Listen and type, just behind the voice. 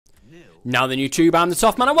Now then YouTube, I'm the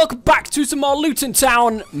Tough Man and welcome back to some more Luton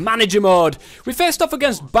Town Manager Mode. We faced off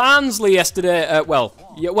against Barnsley yesterday, well,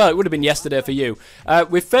 it would have been yesterday for you.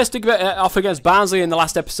 We faced off against Barnsley in the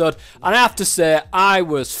last episode, and I have to say, I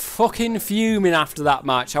was fucking fuming after that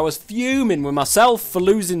match. I was fuming with myself for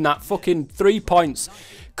losing that fucking 3 points,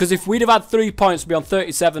 because if we'd have had 3 points, we'd be on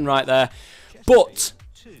 37 right there. But,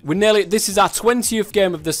 this is our 20th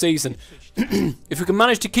game of the season. If we can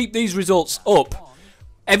manage to keep these results up,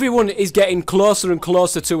 everyone is getting closer and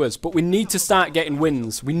closer to us, but we need to start getting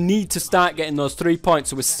wins. We need to start getting those 3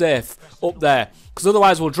 points so we're safe up there, because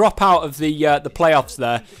otherwise we'll drop out of the playoffs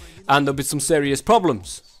there, and there'll be some serious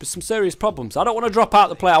problems. I don't want to drop out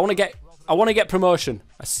the play. I want to get promotion.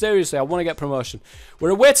 Seriously, I want to get promotion.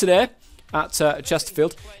 We're away today at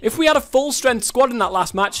Chesterfield. If we had a full strength squad in that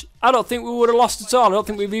last match, I don't think we would have lost at all. I don't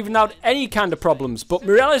think we've even had any kind of problems. But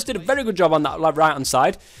Mireles did a very good job on that right hand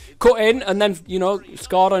side. Cut in and then, you know,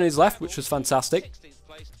 scored on his left, which was fantastic.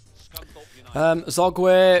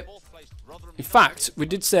 Zogwe. In fact, we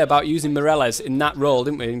did say about using Mireles in that role,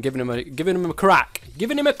 didn't we? And giving him a crack.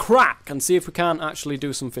 Giving him a crack and see if we can't actually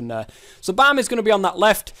do something there. So Bam is going to be on that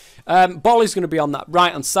left. Bolly's going to be on that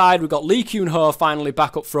right hand side. We've got Keun finally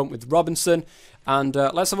back up front with Robinson. And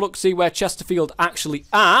let's have a look, see where Chesterfield actually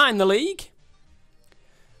are in the league.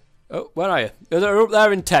 Oh, where are you? They're up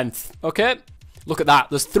there in 10th. Okay. Look at that.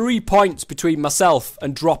 There's 3 points between myself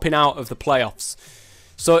and dropping out of the playoffs.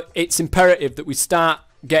 So it's imperative that we start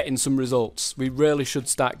getting some results. We really should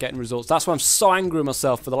start getting results. That's why I'm so angry with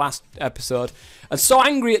myself for the last episode. And so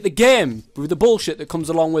angry at the game with the bullshit that comes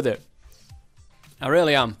along with it. I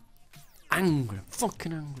really am. Angry.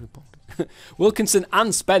 Fucking angry. Wilkinson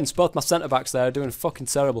and Spence, both my centre-backs there, are doing fucking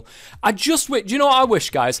terrible. I just wish... Do you know what I wish,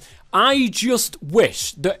 guys? I just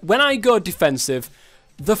wish that when I go defensive,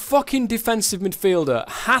 the fucking defensive midfielder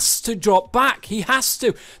has to drop back. He has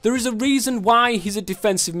to. There is a reason why he's a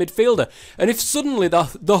defensive midfielder. And if suddenly the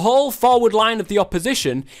whole forward line of the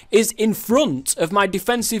opposition is in front of my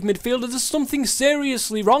defensive midfielder, there's something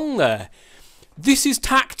seriously wrong there. This is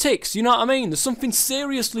tactics, you know what I mean? There's something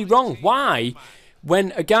seriously wrong. Why,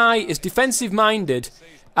 when a guy is defensive-minded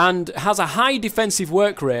and has a high defensive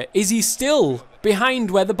work rate, is he still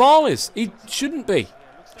behind where the ball is? He shouldn't be.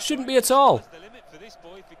 Shouldn't be at all.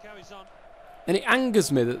 And it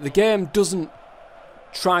angers me that the game doesn't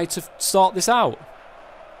try to sort this out.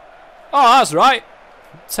 Oh, that's right.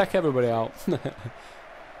 Take everybody out.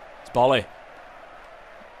 It's Bolly.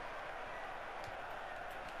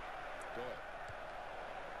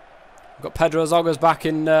 We've got Pedro Zogas back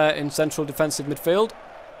in central defensive midfield.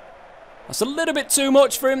 That's a little bit too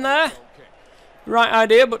much for him there. Right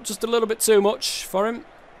idea, but just a little bit too much for him.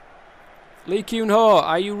 Keun,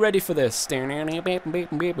 are you ready for this?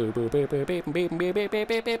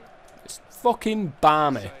 It's fucking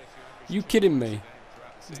balmy. You kidding me?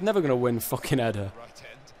 He's never going to win fucking header.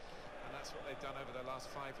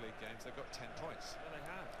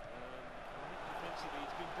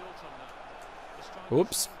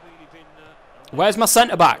 Oops. Where's my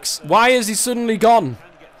centre-backs? Why is he suddenly gone?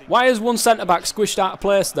 Why is one centre-back squished out of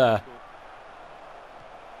place there?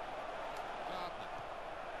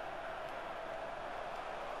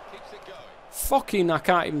 Fucking, I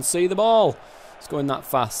can't even see the ball. It's going that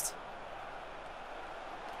fast.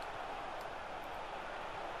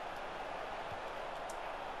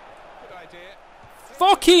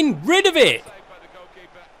 Fucking rid of it!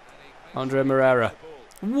 Andre Moreira.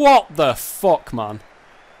 What the fuck, man?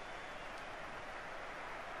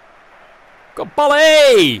 Got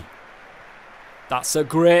Bolly! That's a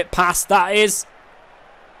great pass, that is.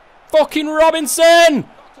 Fucking Robinson!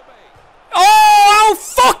 Oh,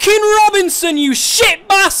 fucking Robinson, you shit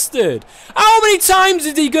bastard! How many times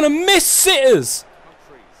is he going to miss sitters?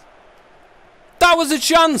 That was a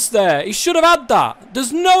chance there. He should have had that.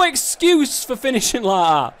 There's no excuse for finishing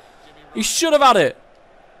like that. He should have had it.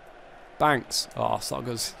 Banks. Oh,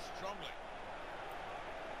 Soggers.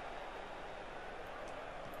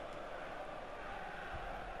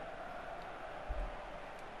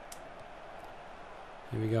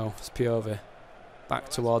 Here we go. It's Piove. Back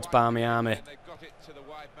towards Barmy Army.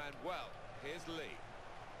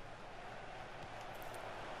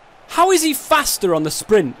 How is he faster on the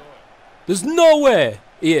sprint? There's no way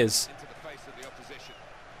he is.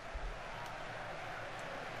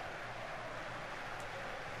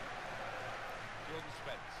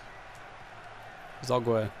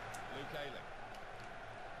 Zogwe.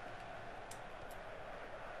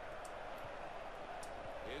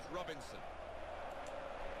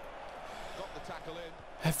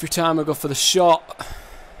 Every time I go for the shot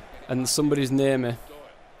and somebody's near me.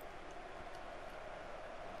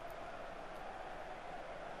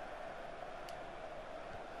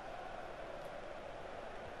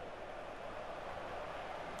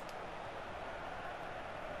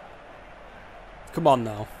 Come on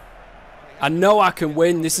now. I know I can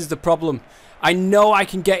win. This is the problem. I know I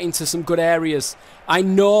can get into some good areas. I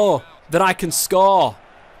know that I can score.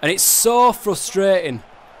 And it's so frustrating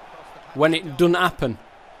when it doesn't happen.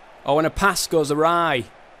 Or when a pass goes awry.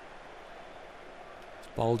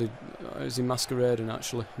 Baldy, is he masquerading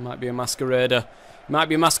actually? He might be a masquerader. He might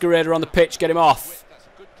be a masquerader on the pitch. Get him off.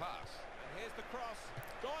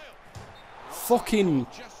 Fucking,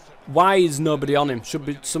 why is nobody on him?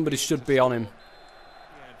 Somebody should be on him.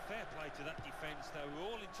 Fair play to that defence, though. We're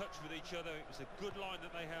all in touch with each other. It was a good line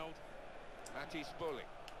that they held.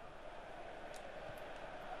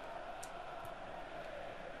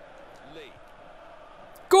 Lee.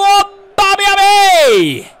 Go on, Bobby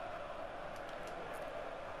Abbey!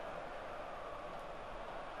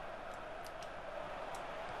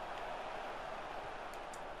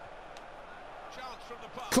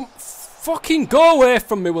 Come, fucking go away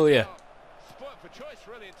from me, will you?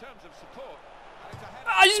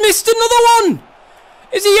 I just missed another one!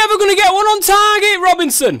 Is he ever going to get one on target,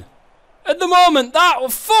 Robinson? At the moment,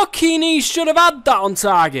 he should have had that on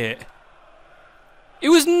target. It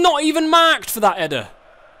was not even marked for that header.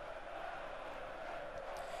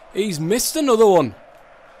 He's missed another one.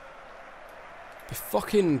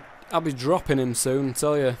 I'll be dropping him soon, I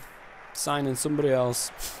tell you. Signing somebody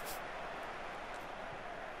else.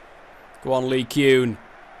 Go on, Lee Keun.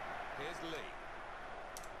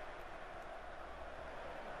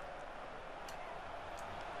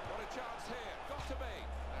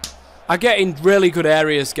 I get in really good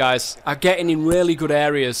areas, guys. I'm getting in really good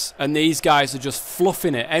areas. And these guys are just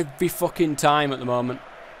fluffing it every fucking time at the moment.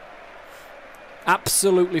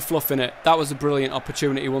 Absolutely fluffing it. That was a brilliant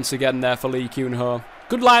opportunity once again there for Lee Keun Ho.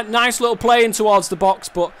 Good, nice little play in towards the box,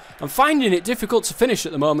 but I'm finding it difficult to finish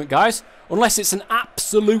at the moment, guys. Unless it's an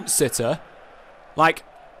absolute sitter. Like,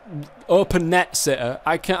 open net sitter.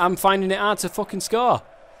 I'm finding it hard to fucking score.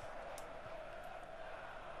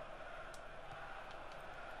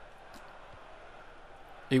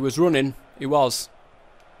 He was running. He was.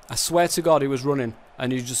 I swear to God he was running.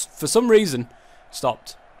 And he just, for some reason,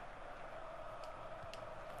 stopped.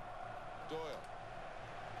 Doyle.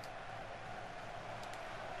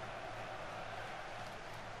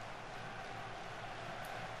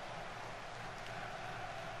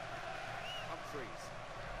 Humphreys.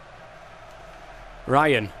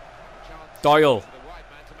 Ryan. Doyle.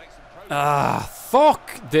 Ah,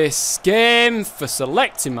 fuck this game for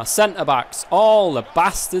selecting my centre-backs all the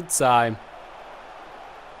bastard time.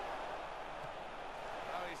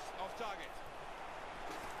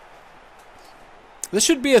 There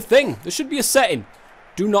should be a thing. There should be a setting.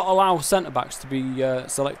 Do not allow centre-backs to be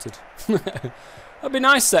selected. That'd be a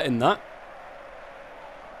nice setting, that.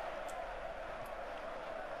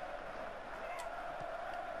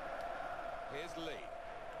 Here's Lee.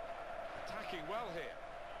 Attacking well here.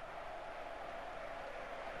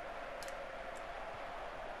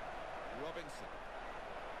 Robinson.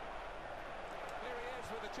 Here he is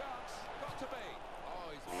with a chance. Got to be.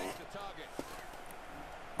 Oh, he's missed the target.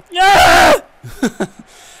 Yeah!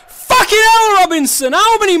 Fucking hell, Robinson!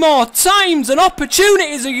 How many more times and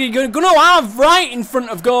opportunities are you going to have right in front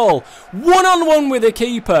of goal? One-on-one with the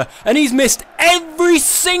keeper, and he's missed every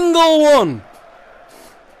single one.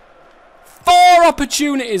 4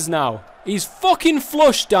 opportunities now. He's fucking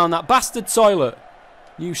flushed down that bastard toilet.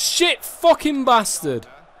 You shit fucking bastard.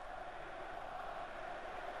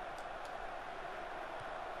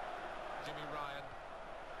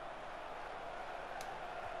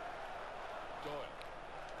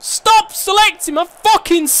 Stop selecting my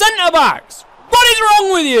fucking centre-backs! What is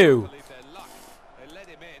wrong with you?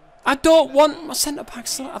 I don't want my centre-backs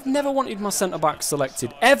selected. I've never wanted my centre-backs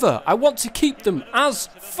selected, ever. I want to keep them as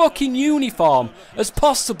fucking uniform as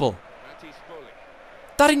possible.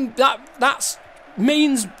 That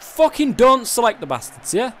means fucking don't select the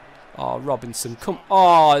bastards, yeah? Oh, Robinson, come.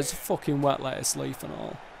 Oh, it's a fucking wet lettuce leaf and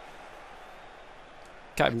all.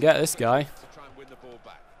 Can't even get this guy.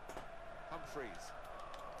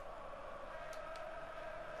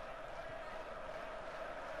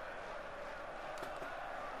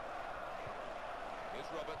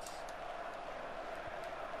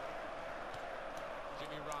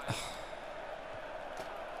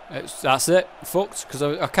 That's it. Fucked. Because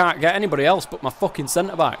I can't get anybody else but my fucking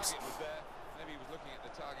centre-backs.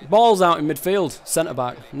 Ball's out in midfield.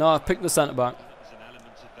 Centre-back. No, I picked the centre-back.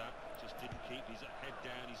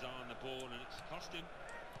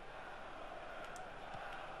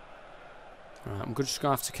 Right, I'm just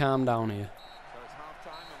going to have to calm down here.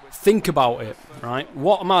 Think about it, right?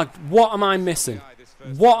 What am I missing?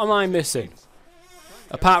 What am I missing?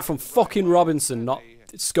 Apart from fucking Robinson not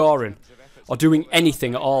scoring or doing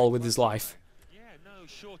anything at all with his life.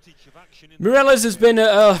 shortage of action in Morelos has been,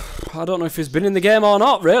 I don't know if he's been in the game or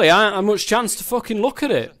not, really. I haven't had much chance to fucking look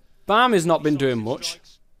at it. Barmy's not been doing much.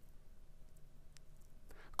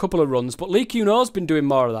 A couple of runs, but Lee Keun's been doing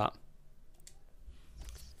more of that.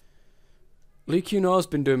 Lee Keun's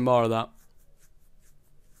been doing more of that.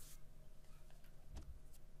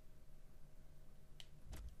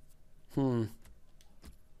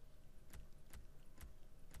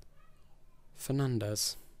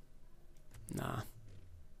 Fernandez. Nah.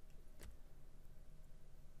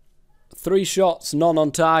 3 shots, none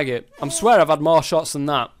on target. I swear I've had more shots than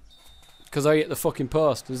that. Because I hit the fucking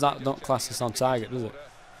post. Does that not class as on target, does it?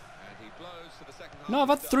 No, I've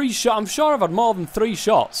had 3 shots. I'm sure I've had more than 3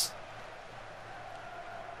 shots.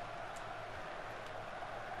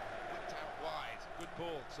 Good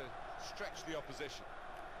ball to stretch the opposition.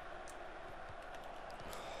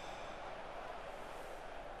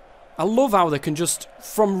 I love how they can just,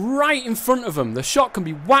 from right in front of them, the shot can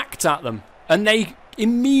be whacked at them. And they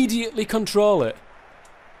immediately control it.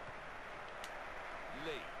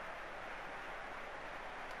 Lee.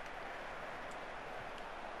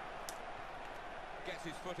 Gets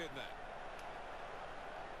his foot in there.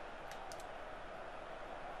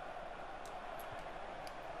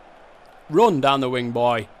 Run down the wing,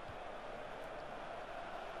 boy.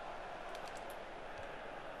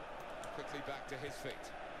 Quickly back to his feet.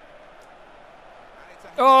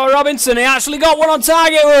 Oh, Robinson, he actually got one on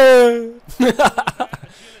target.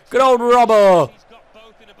 Good old Robbo.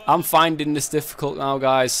 I'm finding this difficult now,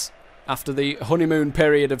 guys. After the honeymoon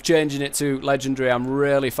period of changing it to legendary, I'm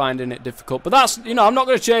really finding it difficult. But that's, you know, I'm not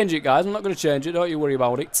going to change it, guys. I'm not going to change it. Don't you worry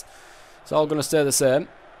about it. It's all going to stay the same.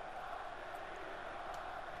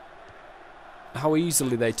 How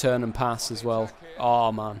easily they turn and pass as well.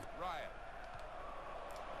 Oh, man.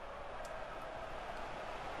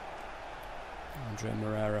 Andre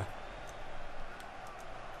Moreira.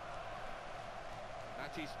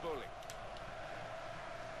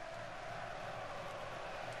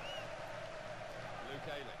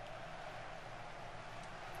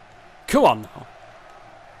 Come on now.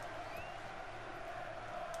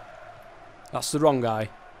 That's the wrong guy.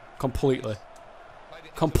 Completely.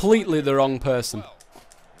 Completely the wrong person.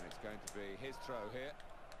 It's going to be his throw here.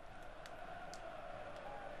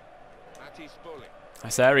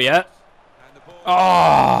 Nice area.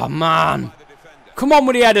 Oh, man. Come on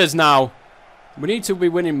with the headers now. We need to be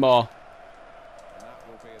winning more.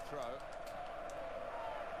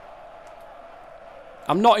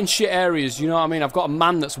 I'm not in shit areas, you know what I mean? I've got a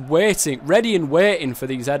man that's waiting, ready and waiting for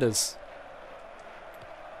these headers.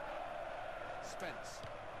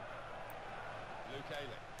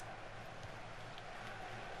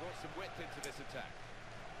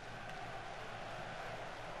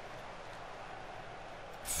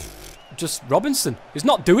 Just Robinson. He's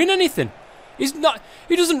not doing anything. He's not.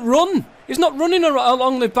 He doesn't run. He's not running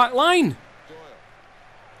along the back line.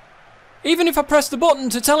 Even if I press the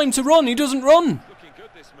button to tell him to run, he doesn't run. Looking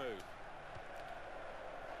good this move. He's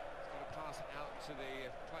got to pass it out to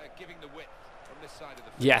the player giving the width from this side of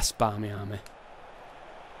the field. Yes, Barmy Army.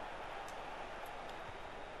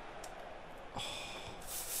 Oh,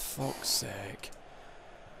 fuck's sake.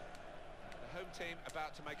 The home team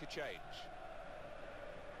about to make a change.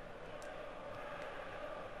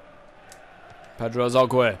 Pedro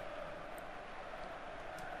Zogwe. Now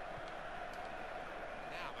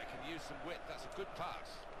they can use some width. That's a good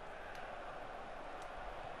pass.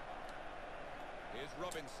 Here's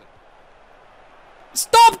Robinson.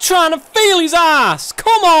 Stop trying to feel his ass!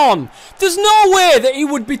 Come on! There's no way that he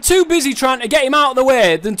would be too busy trying to get him out of the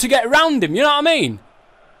way than to get around him, you know what I mean?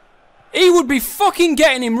 He would be fucking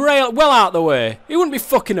getting him well out of the way. He wouldn't be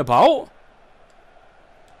fucking about.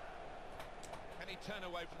 Can he turn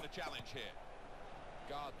away from the challenge here?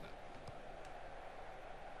 Gardner.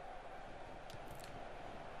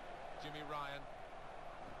 Jimmy Ryan.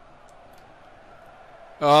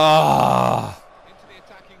 Ah! Into the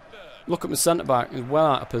attacking third. Look at my centre back. He's well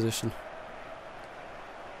out of position.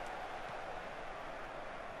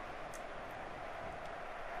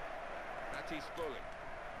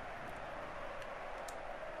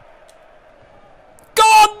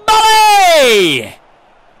 God, Molly!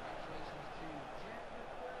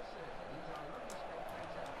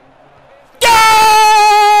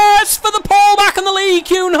 Yes! For the pullback and the Lee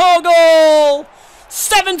Keun goal!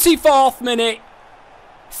 74th minute.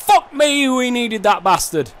 Fuck me, we needed that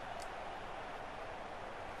bastard.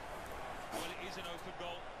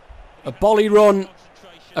 A volley run,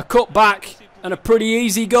 a cut back, and a pretty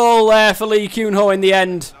easy goal there for Lee Keun in the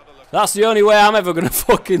end. That's the only way I'm ever going to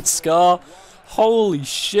fucking score. Holy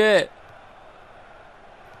shit.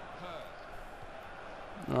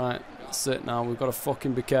 Right, That's it now. We've got to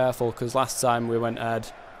fucking be careful because last time we went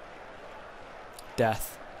head.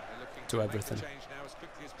 Death to everything. Change now as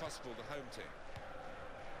quickly as possible, the home team.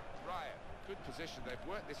 Ryan, good position. They've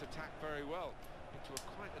worked this attack very well into a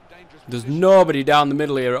quite a dangerous There's position. nobody down the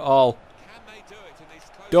middle here at all. Can they do it in these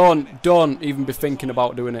close Don't even be thinking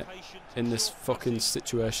about doing it in this fucking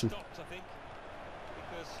situation. Stopped, I think,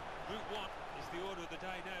 because Route 1 is the order of the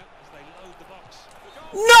day now as they load the box.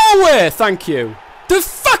 No way, thank you. The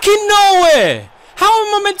fucking no way. How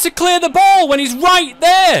am I meant to clear the ball when he's right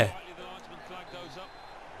there? The linesman flag goes up.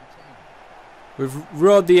 We've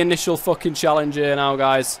rode the initial fucking challenge here now,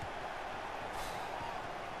 guys.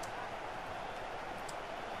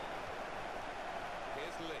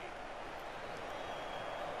 Here's Lee.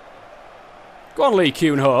 Go on, Lee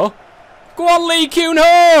Keun-ho. Go on, Lee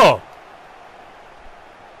Keun-ho.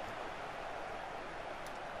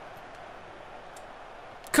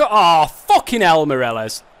 Oh, fucking hell,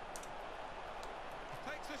 Morelos.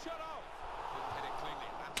 Takes the shot off. Didn't hit it cleanly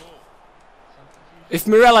at all. If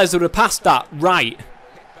Morelos would have passed that right, Hit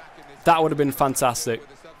back in this that would have been fantastic.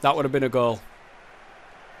 That would have been a goal.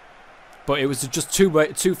 But it was just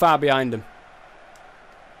too far behind him.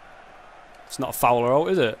 It's not a foul or out,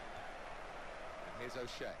 is it? And here's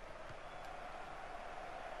O'Shea.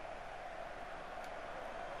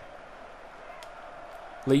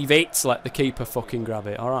 Leave it, let the keeper fucking grab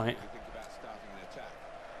it, alright. Think about starting an attack.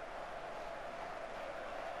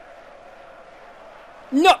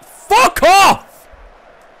 No, fuck off!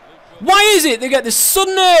 Why is it they get this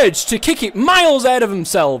sudden urge to kick it miles ahead of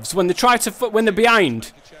themselves when they try to when they're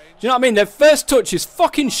behind? Do you know what I mean? Their first touch is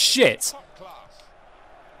fucking shit. Top class.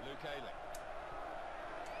 Luke Ayling.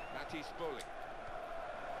 Matty Spaulding.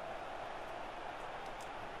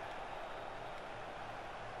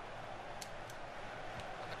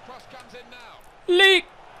 And the cross comes in now. Leak!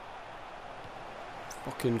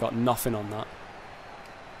 Fucking got nothing on that.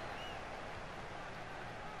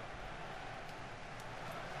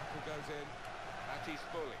 Tackle goes in. Matty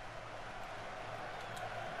Spaulding.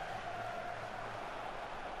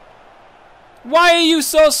 Why are you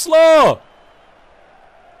so slow?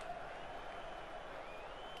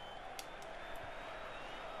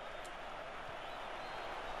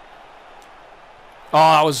 Oh,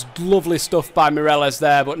 that was lovely stuff by Morelos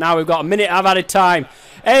there, but now we've got a minute of added time.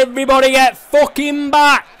 Everybody get fucking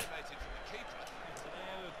back! Animated from the keeper. It's an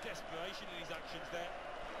air of desperation in his actions there.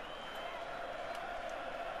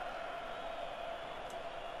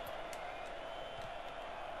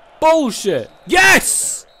 Bullshit!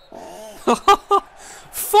 Yes!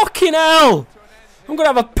 Fucking hell! I'm gonna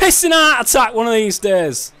have a pissing heart attack one of these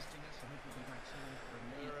days.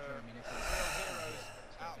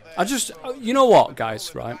 I just, you know what,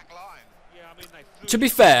 guys, right? Yeah, I mean, they To be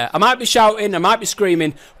fair, I might be shouting, I might be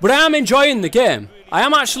screaming, but I am enjoying the game. I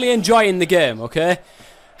am actually enjoying the game, okay?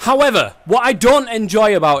 However, what I don't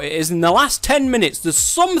enjoy about it is in the last 10 minutes, there's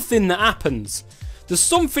something that happens. There's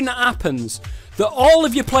something that happens that all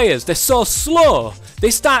of your players, they're so slow,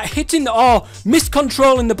 they start hitting or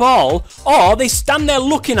miscontrolling the ball, or they stand there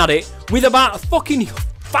looking at it with about a fucking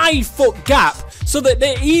 5-foot gap so that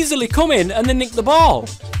they easily come in and they nick the ball.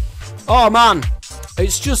 Oh man,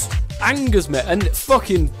 it's just angers me. And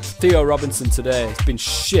fucking Theo Robinson today, it's been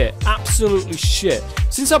shit, absolutely shit.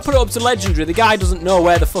 Since I put it up to legendary, the guy doesn't know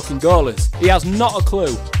where the fucking goal is. He has not a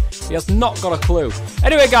clue. He has not got a clue.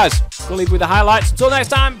 Anyway, guys, we'll leave with the highlights. Until next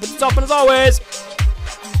time, put the top, and as always,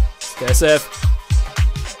 stay safe.